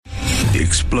The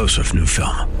explosive new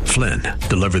film, Flynn,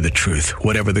 deliver the truth,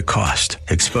 whatever the cost,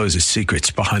 exposes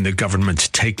secrets behind the government's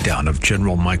takedown of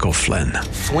General Michael Flynn.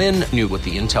 Flynn knew what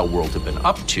the intel world had been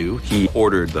up to. He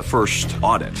ordered the first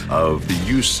audit of the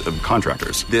use of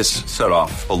contractors. This set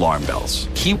off alarm bells.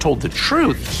 He told the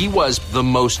truth. He was the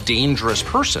most dangerous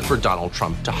person for Donald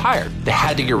Trump to hire. They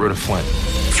had to get rid of Flynn.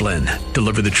 Flynn,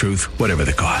 deliver the truth, whatever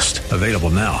the cost. Available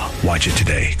now. Watch it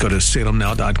today. Go to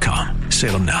salemnow.com.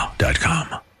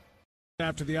 salemnow.com.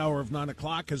 After the hour of 9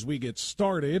 o'clock as we get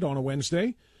started on a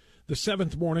Wednesday, the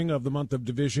 7th morning of the month of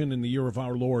division in the year of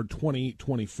our Lord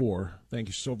 2024. Thank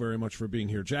you so very much for being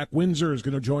here. Jack Windsor is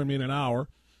going to join me in an hour.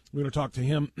 We're going to talk to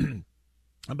him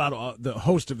about the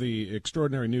host of the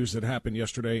extraordinary news that happened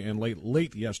yesterday and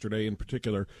late yesterday in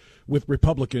particular, with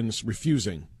Republicans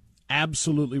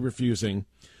absolutely refusing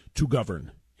to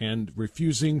govern and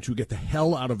refusing to get the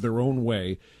hell out of their own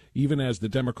way, even as the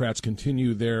Democrats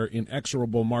continue their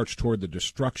inexorable march toward the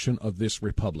destruction of this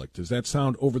republic. Does that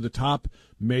sound over the top?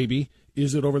 Maybe.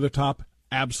 Is it over the top?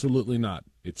 Absolutely not.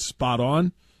 It's spot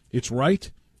on. It's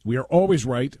right. We are always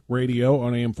right. Radio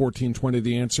on AM 1420,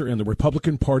 The Answer, and the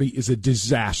Republican Party is a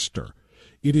disaster.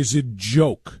 It is a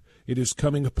joke. It is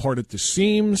coming apart at the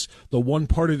seams. The one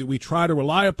party that we try to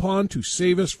rely upon to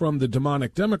save us from the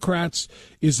demonic Democrats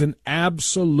is an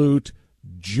absolute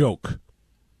joke.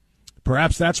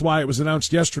 Perhaps that's why it was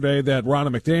announced yesterday that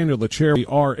Ronna McDaniel, the chair of the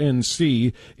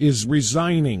RNC, is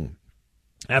resigning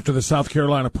after the South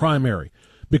Carolina primary,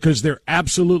 because there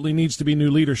absolutely needs to be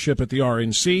new leadership at the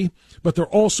RNC, but there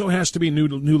also has to be new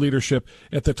leadership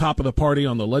at the top of the party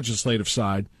on the legislative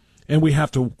side, and we have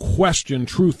to question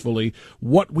truthfully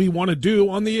what we want to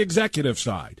do on the executive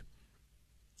side.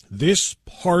 This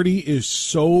party is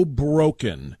so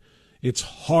broken, it's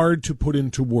hard to put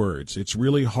into words. It's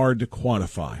really hard to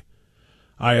quantify.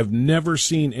 I have never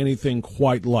seen anything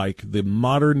quite like the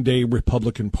modern-day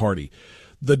Republican Party.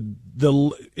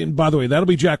 And by the way, that'll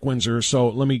be Jack Windsor, so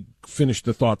let me finish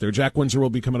the thought there. Jack Windsor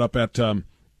will be coming up at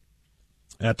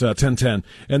 10:10,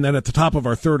 and then at the top of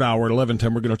our third hour at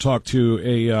 11:10, we're going to talk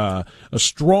to a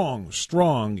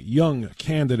strong young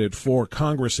candidate for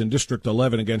Congress in District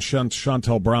 11 against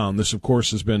Shontel Brown. This, of course,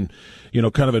 has been,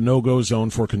 kind of a no-go zone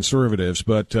for conservatives,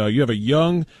 but you have a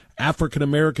young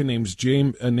African-American named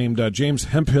James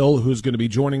Hemphill, who's going to be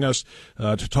joining us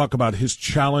to talk about his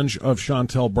challenge of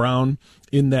Shontel Brown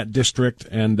in that district,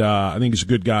 and I think he's a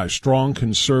good guy, strong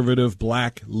conservative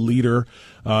black leader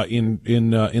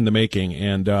in the making,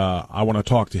 and I want to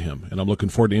talk to him, and I'm looking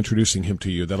forward to introducing him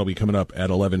to you. That'll be coming up at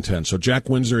 11:10. So Jack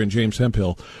Windsor and James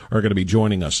Hemphill are going to be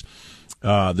joining us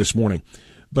this morning.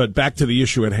 But back to the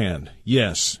issue at hand.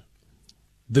 Yes,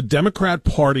 the Democrat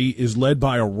Party is led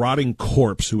by a rotting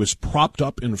corpse who is propped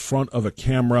up in front of a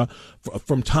camera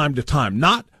from time to time.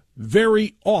 Not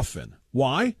very often.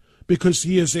 Why? Because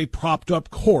he is a propped up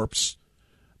corpse,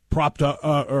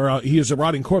 he is a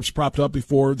rotting corpse propped up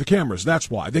before the cameras. That's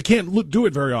why. They can't do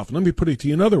it very often. Let me put it to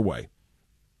you another way.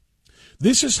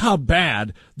 This is how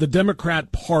bad the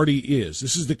Democrat Party is.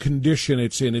 This is the condition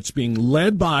it's in. It's being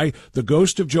led by the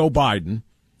ghost of Joe Biden,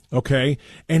 okay?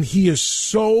 And he is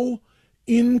so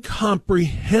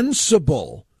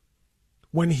incomprehensible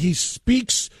when he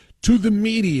speaks to the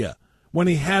media, when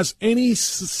he has any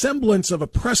semblance of a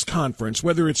press conference,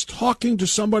 whether it's talking to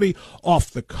somebody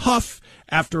off the cuff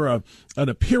after an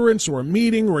appearance or a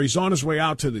meeting, or he's on his way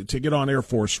out to get on Air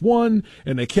Force One,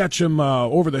 and they catch him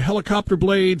over the helicopter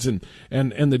blades and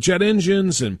the jet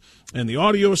engines, and the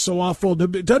audio is so awful.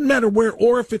 It doesn't matter where,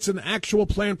 or if it's an actual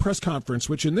planned press conference,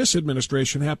 which in this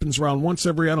administration happens around once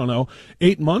every,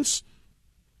 8 months.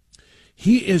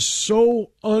 He is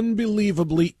so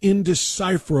unbelievably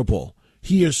indecipherable.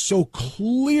 He is so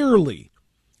clearly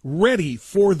ready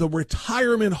for the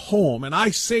retirement home, and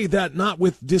I say that not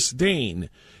with disdain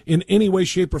in any way,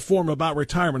 shape, or form about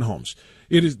retirement homes.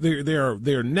 It is they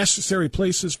are necessary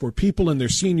places for people in their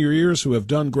senior years who have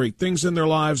done great things in their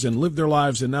lives and lived their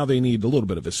lives, and now they need a little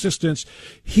bit of assistance.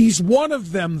 He's one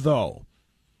of them, though.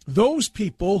 Those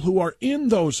people who are in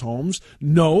those homes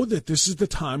know that this is the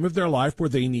time of their life where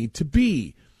they need to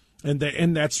be. And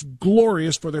that's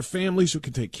glorious for their families who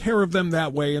can take care of them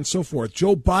that way and so forth.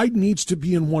 Joe Biden needs to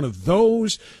be in one of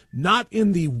those, not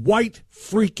in the White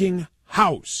freaking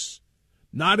House,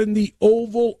 not in the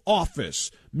Oval Office,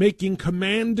 making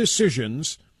command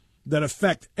decisions that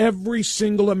affect every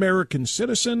single American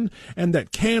citizen and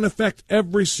that can affect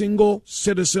every single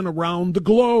citizen around the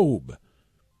globe.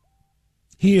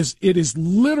 It is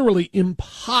literally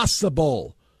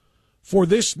impossible for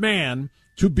this man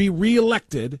to be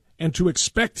reelected and to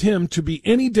expect him to be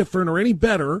any different or any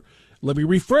better. Let me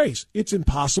rephrase. It's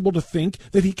impossible to think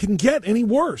that he can get any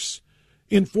worse.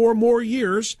 in 4 more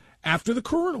years after the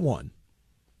current one.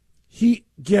 He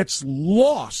gets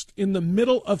lost in the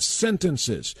middle of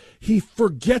sentences. He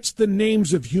forgets the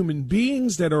names of human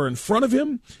beings that are in front of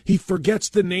him. He forgets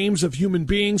the names of human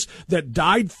beings that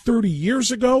died 30 years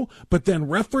ago, but then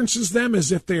references them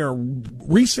as if they are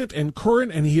recent and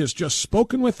current, and he has just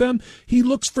spoken with them. He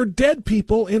looks for dead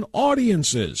people in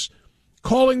audiences,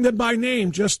 calling them by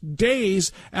name just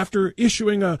days after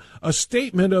issuing a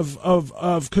statement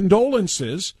of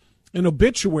condolences, an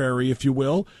obituary, if you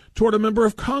will, toward a member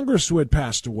of Congress who had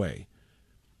passed away.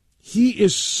 He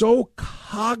is so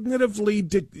cognitively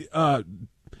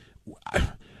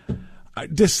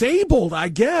disabled, I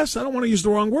guess. I don't want to use the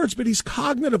wrong words, but he's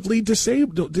cognitively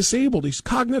disabled. He's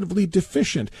cognitively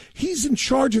deficient. He's in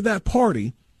charge of that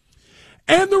party,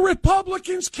 and the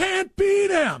Republicans can't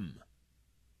beat him.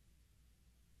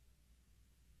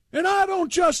 And I don't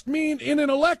just mean in an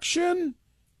election.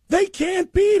 They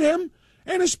can't beat him.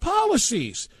 And his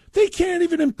policies. They can't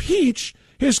even impeach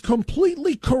his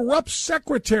completely corrupt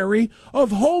Secretary of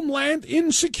Homeland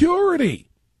Insecurity.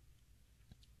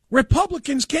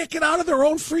 Republicans can't get out of their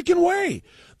own freaking way.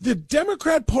 The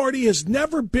Democrat Party has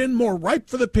never been more ripe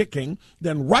for the picking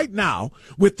than right now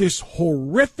with this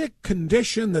horrific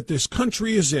condition that this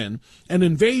country is in, an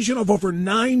invasion of over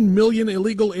 9 million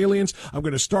illegal aliens. I'm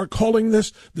going to start calling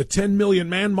this the 10 million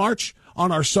man march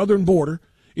on our southern border.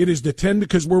 It is the 10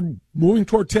 because we're moving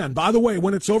toward 10. By the way,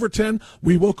 when it's over 10,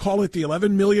 we will call it the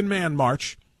 11 million man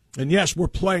march. And yes, we're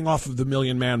playing off of the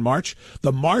million man march,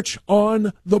 the March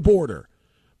on the Border,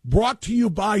 brought to you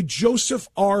by Joseph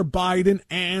R. Biden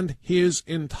and his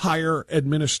entire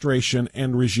administration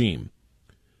and regime.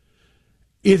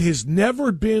 It has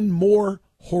never been more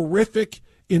horrific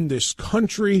in this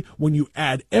country when you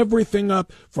add everything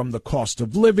up, from the cost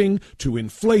of living to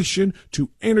inflation to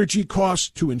energy costs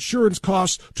to insurance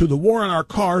costs to the war on our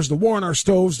cars, the war on our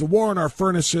stoves, the war on our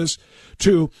furnaces,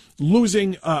 to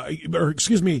losing, to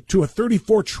a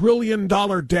 $34 trillion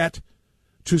debt,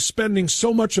 to spending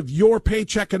so much of your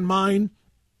paycheck and mine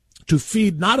to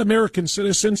feed not American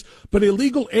citizens, but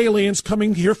illegal aliens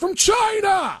coming here from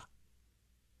China.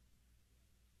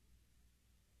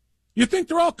 You think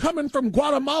they're all coming from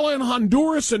Guatemala and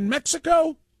Honduras and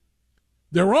Mexico?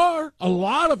 There are a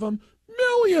lot of them,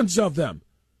 millions of them.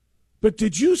 But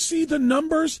did you see the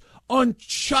numbers on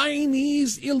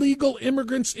Chinese illegal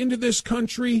immigrants into this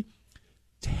country?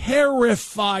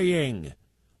 Terrifying.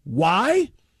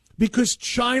 Why? Because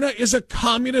China is a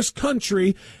communist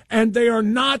country, and they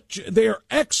are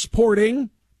exporting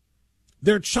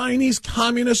their Chinese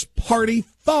Communist Party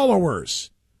followers.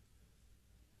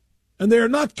 And they are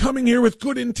not coming here with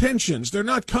good intentions. They're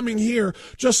not coming here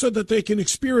just so that they can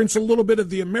experience a little bit of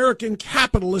the American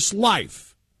capitalist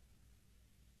life.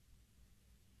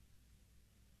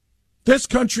 This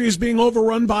country is being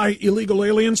overrun by illegal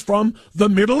aliens from the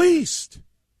Middle East,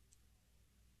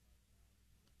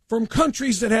 from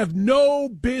countries that have no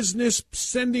business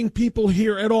sending people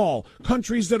here at all,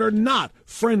 countries that are not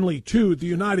friendly to the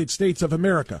United States of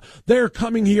America. They're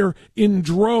coming here in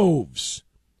droves.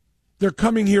 They're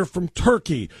coming here from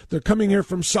Turkey. They're coming here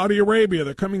from Saudi Arabia.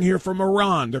 They're coming here from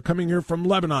Iran. They're coming here from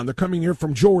Lebanon. They're coming here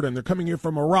from Jordan. They're coming here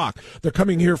from Iraq. They're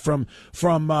coming here from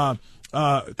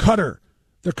Qatar.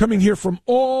 They're coming here from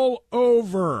all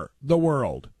over the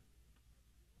world.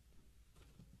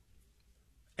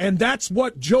 And that's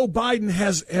what Joe Biden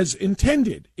has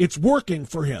intended. It's working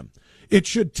for him. It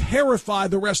should terrify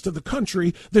the rest of the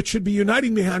country that should be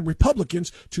uniting behind Republicans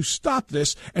to stop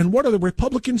this. And what are the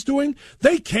Republicans doing?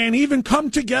 They can't even come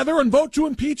together and vote to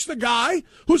impeach the guy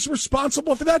who's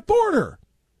responsible for that border,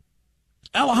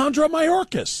 Alejandro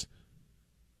Mayorkas.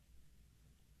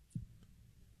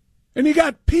 And you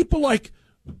got people like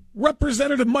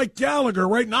Representative Mike Gallagher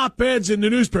writing op-eds in the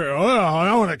newspaper. Oh,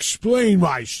 I want to explain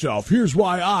myself. Here's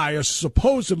why I, a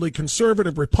supposedly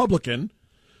conservative Republican,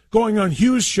 going on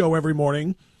Hughes' show every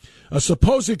morning, a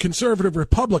supposed conservative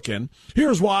Republican,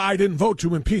 here's why I didn't vote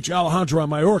to impeach Alejandro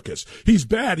Mayorkas. He's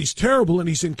bad, he's terrible, and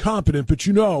he's incompetent, but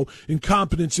you know,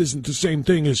 incompetence isn't the same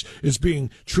thing as being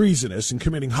treasonous and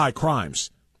committing high crimes.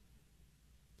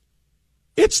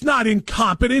 It's not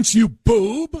incompetence, you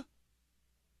boob.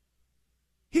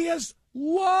 He has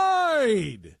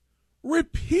lied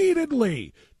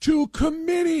repeatedly to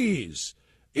committees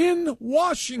in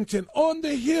Washington, on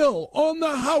the Hill, on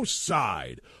the House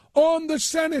side, on the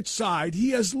Senate side.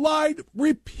 He has lied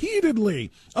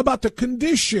repeatedly about the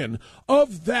condition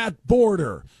of that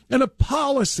border and the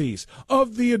policies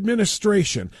of the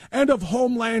administration and of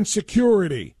Homeland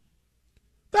Security.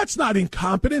 That's not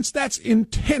incompetence. That's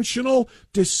intentional,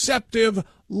 deceptive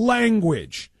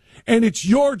language. And it's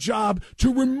your job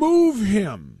to remove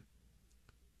him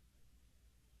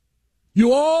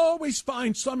You always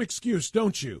find some excuse,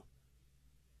 don't you?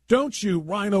 Don't you,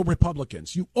 Rhino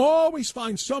Republicans? You always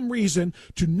find some reason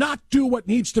to not do what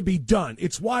needs to be done.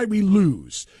 It's why we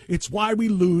lose. It's why we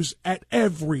lose at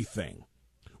everything.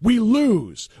 We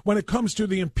lose when it comes to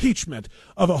the impeachment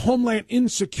of a Homeland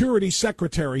Insecurity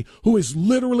Secretary who is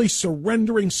literally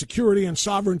surrendering security and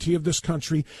sovereignty of this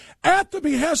country at the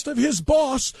behest of his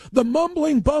boss, the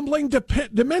mumbling, bumbling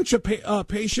dementia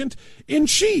patient in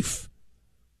chief.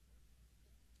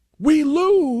 We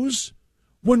lose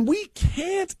when we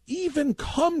can't even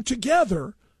come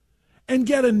together and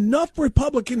get enough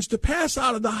Republicans to pass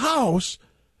out of the House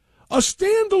a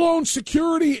standalone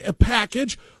security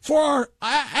package for our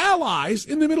allies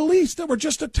in the Middle East that were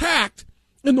just attacked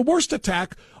in the worst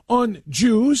attack on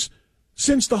Jews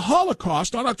since the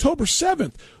Holocaust on October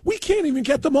 7th. We can't even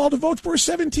get them all to vote for a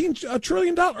 $17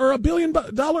 trillion or $1 billion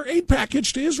aid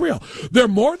package to Israel. They're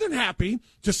more than happy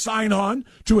to sign on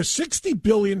to a $60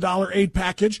 billion aid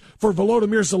package for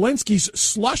Volodymyr Zelensky's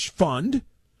slush fund,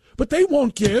 but they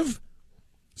won't give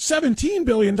 $17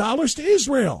 billion to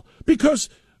Israel because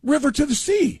river to the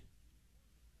sea.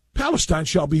 Palestine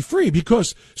shall be free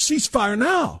because ceasefire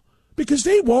now, because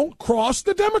they won't cross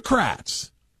the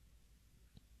Democrats.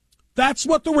 That's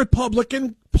what the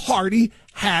Republican Party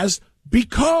has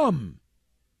become.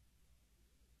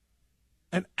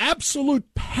 An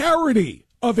absolute parody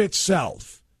of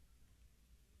itself.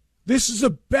 This is a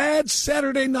bad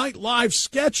Saturday Night Live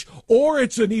sketch, or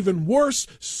it's an even worse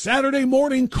Saturday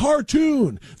morning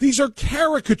cartoon. These are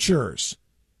caricatures.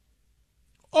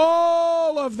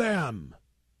 All of them.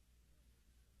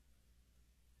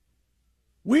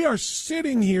 We are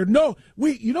sitting here.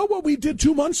 You know what we did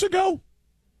 2 months ago?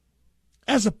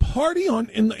 As a party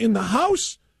in the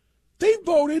House, they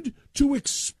voted to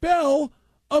expel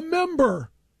a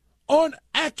member on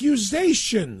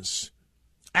accusations.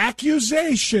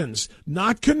 Accusations,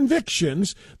 not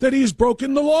convictions, that he has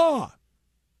broken the law.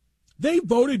 They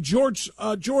voted George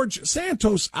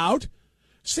Santos out.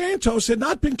 Santos had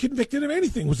not been convicted of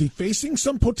anything. Was he facing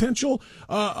some potential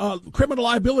criminal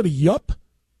liability? Yup.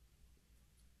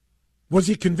 Was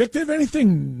he convicted of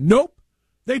anything? Nope.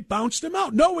 They bounced him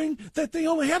out, knowing that they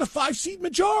only had a 5-seat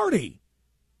majority.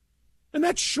 And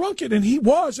that shrunk it, and he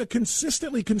was a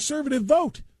consistently conservative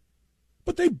vote.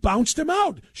 But they bounced him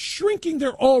out, shrinking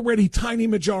their already tiny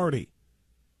majority.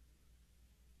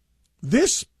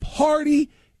 This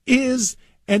party is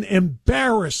an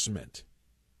embarrassment.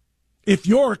 If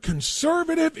you're a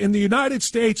conservative in the United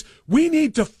States, we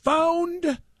need to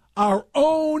found our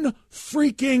own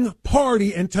freaking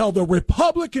party and tell the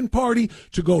Republican Party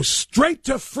to go straight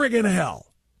to friggin'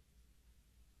 hell.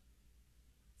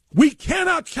 We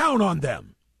cannot count on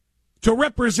them to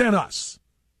represent us.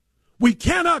 We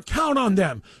cannot count on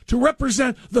them to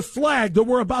represent the flag that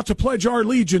we're about to pledge our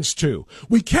allegiance to.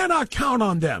 We cannot count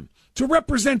on them to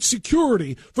represent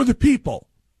security for the people.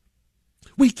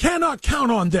 We cannot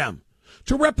count on them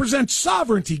to represent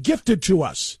sovereignty gifted to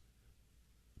us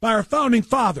by our founding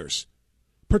fathers,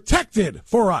 protected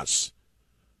for us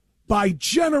by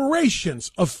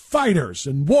generations of fighters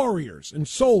and warriors and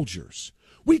soldiers.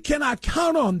 We cannot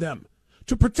count on them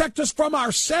to protect us from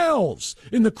ourselves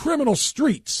in the criminal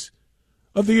streets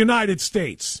of the United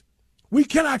States. We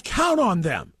cannot count on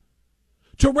them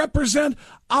to represent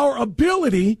our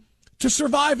ability to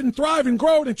survive and thrive and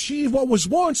grow and achieve what was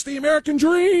once the American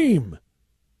dream.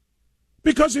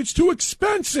 Because it's too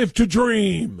expensive to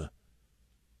dream.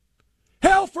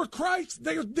 Hell, for Christ,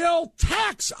 they'll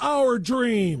tax our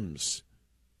dreams.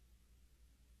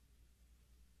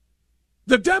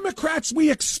 The Democrats, we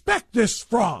expect this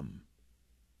from.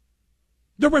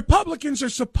 The Republicans are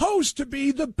supposed to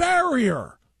be the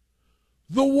barrier,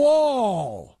 the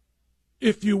wall,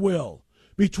 if you will,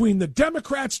 between the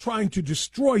Democrats trying to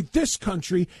destroy this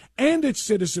country and its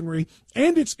citizenry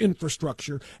and its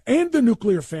infrastructure and the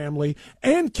nuclear family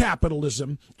and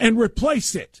capitalism and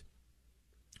replace it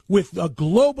with a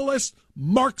globalist,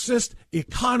 Marxist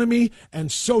economy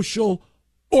and social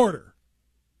order.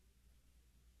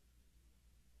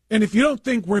 And if you don't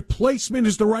think replacement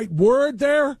is the right word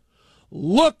there,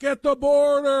 look at the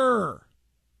border.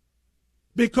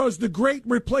 Because the great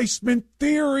replacement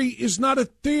theory is not a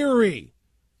theory.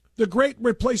 The great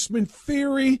replacement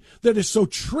theory that is so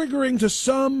triggering to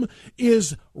some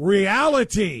is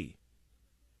reality.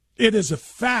 It is a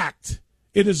fact.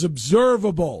 It is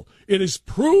observable. It is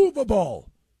provable.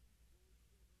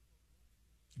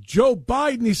 Joe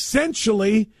Biden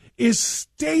essentially is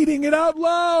stating it out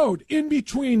loud in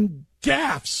between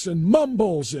gaffes and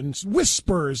mumbles and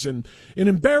whispers and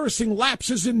embarrassing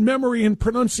lapses in memory and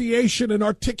pronunciation and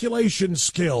articulation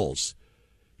skills.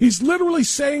 He's literally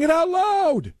saying it out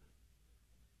loud.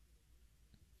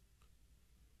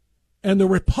 And the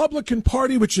Republican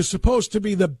Party, which is supposed to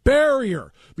be the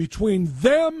barrier between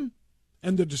them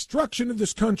and the destruction of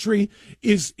this country,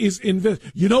 is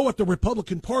you know what the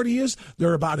Republican Party is?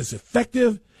 They're about as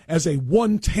effective as a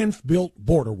 1/10 built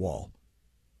border wall.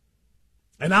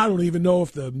 And I don't even know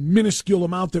if the minuscule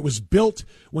amount that was built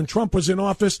when Trump was in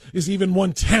office is even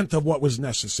 1/10 of what was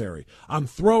necessary. I'm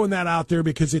throwing that out there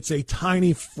because it's a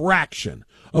tiny fraction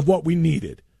of what we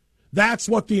needed. That's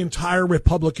what the entire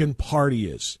Republican Party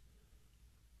is.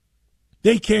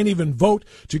 They can't even vote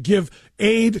to give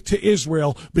aid to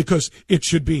Israel because it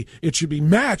should be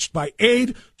matched by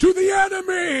aid to the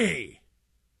enemy,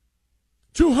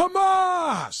 to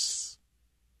Hamas.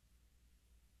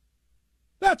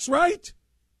 That's right.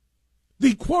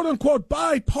 The quote-unquote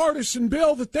bipartisan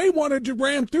bill that they wanted to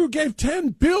ram through gave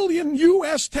 $10 billion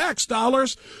U.S. tax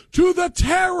dollars to the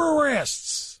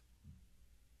terrorists.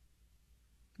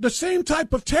 The same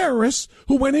type of terrorists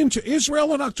who went into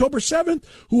Israel on October 7th,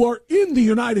 who are in the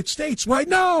United States right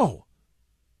now.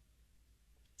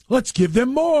 Let's give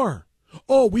them more.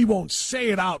 Oh, we won't say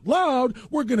it out loud.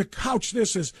 We're going to couch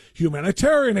this as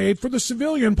humanitarian aid for the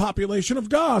civilian population of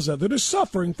Gaza that is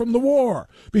suffering from the war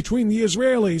between the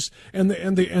Israelis and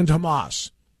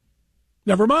Hamas.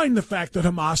 Never mind the fact that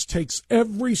Hamas takes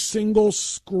every single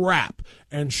scrap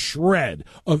and shred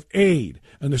of aid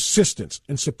and assistance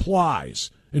and supplies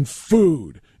and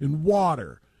food and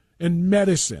water and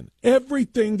medicine.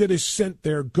 Everything that is sent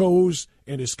there goes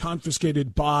and is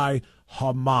confiscated by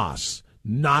Hamas,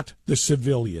 not the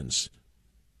civilians.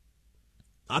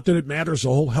 Not that it matters a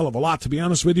whole hell of a lot, to be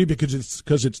honest with you, because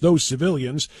it's those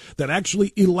civilians that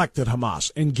actually elected Hamas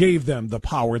and gave them the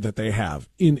power that they have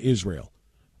in Israel,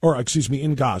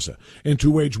 in Gaza, and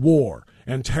to wage war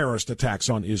and terrorist attacks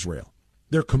on Israel.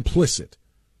 They're complicit.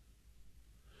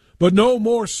 But no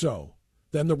more so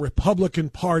than the Republican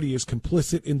Party is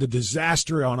complicit in the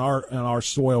disaster on our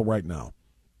soil right now.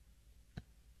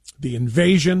 The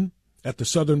invasion at the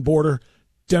southern border,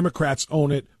 Democrats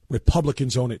own it,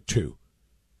 Republicans own it too.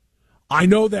 I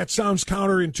know that sounds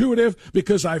counterintuitive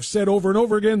because I've said over and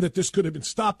over again that this could have been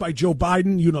stopped by Joe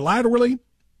Biden unilaterally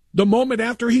the moment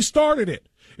after he started it.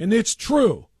 And it's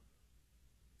true.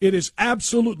 It is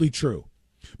absolutely true.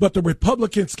 But the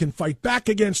Republicans can fight back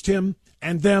against him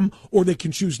and them, or they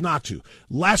can choose not to.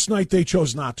 Last night they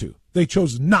chose not to. They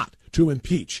chose not to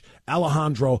impeach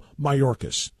Alejandro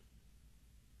Mayorkas.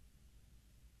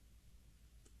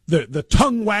 The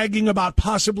tongue wagging about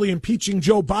possibly impeaching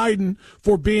Joe Biden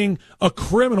for being a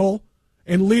criminal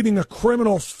and leading a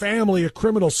criminal family, a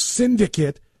criminal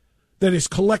syndicate that is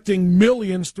collecting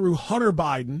millions through Hunter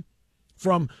Biden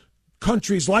from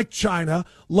countries like China,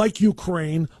 like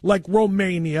Ukraine, like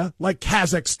Romania, like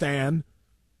Kazakhstan,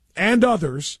 and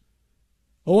others,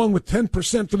 along with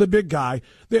 10% for the big guy.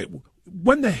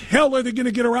 When the hell are they going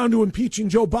to get around to impeaching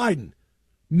Joe Biden?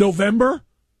 November?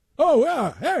 Oh,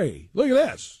 yeah, hey, look at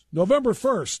this. November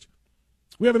 1st.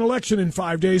 We have an election in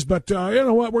 5 days, but you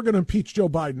know what? We're going to impeach Joe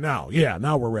Biden now. Yeah,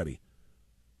 now we're ready.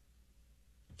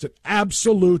 It's an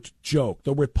absolute joke.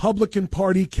 The Republican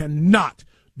Party cannot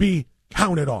be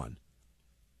counted on.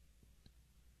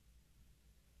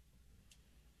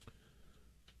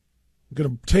 I'm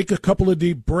going to take a couple of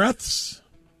deep breaths.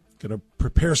 Going to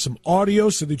prepare some audio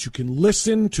so that you can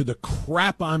listen to the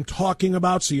crap I'm talking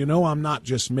about so you know I'm not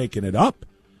just making it up.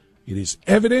 It is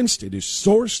evidenced, it is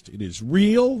sourced, it is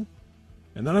real.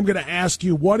 And then I'm going to ask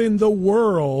you what in the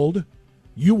world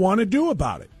you want to do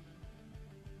about it.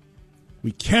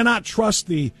 We cannot trust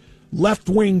the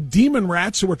left-wing demon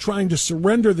rats who are trying to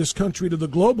surrender this country to the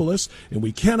globalists, and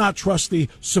we cannot trust the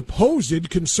supposed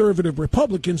conservative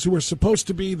Republicans who are supposed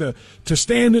to be to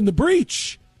stand in the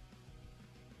breach,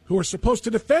 who are supposed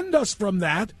to defend us from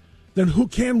that. Then who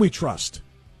can we trust?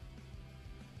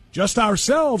 Just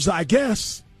ourselves, I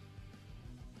guess.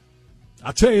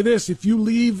 I'll tell you this, if you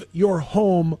leave your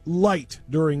home light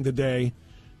during the day,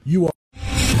 you are...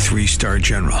 3-star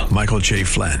General Michael J.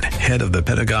 Flynn, head of the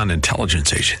Pentagon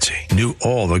Intelligence Agency, knew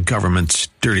all the government's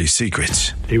dirty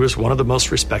secrets. He was one of the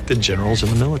most respected generals in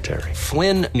the military.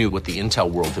 Flynn knew what the intel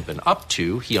world had been up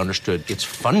to. He understood its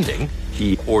funding.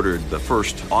 He ordered the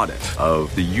first audit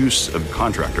of the use of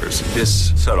contractors.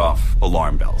 This set off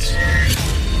alarm bells.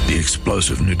 The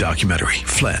explosive new documentary,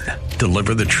 Flynn,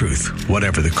 Deliver the Truth,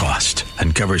 Whatever the Cost,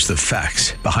 uncovers the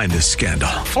facts behind this scandal.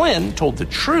 Flynn told the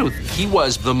truth. He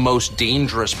was the most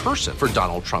dangerous person for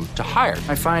Donald Trump to hire.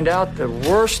 I find out the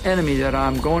worst enemy that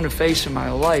I'm going to face in my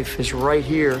life is right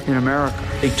here in America.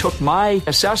 They took my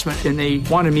assessment and they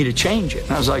wanted me to change it.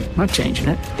 And I was like, I'm not changing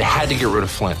it. They had to get rid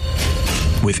of Flynn.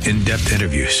 With in-depth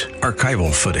interviews,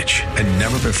 archival footage, and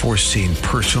never-before-seen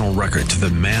personal records of the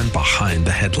man behind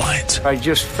the headlines. I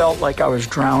just felt like I was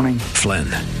drowning. Flynn,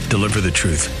 deliver the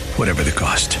truth, whatever the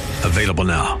cost. Available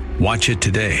now. Watch it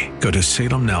today. Go to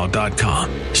salemnow.com.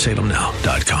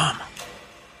 salemnow.com.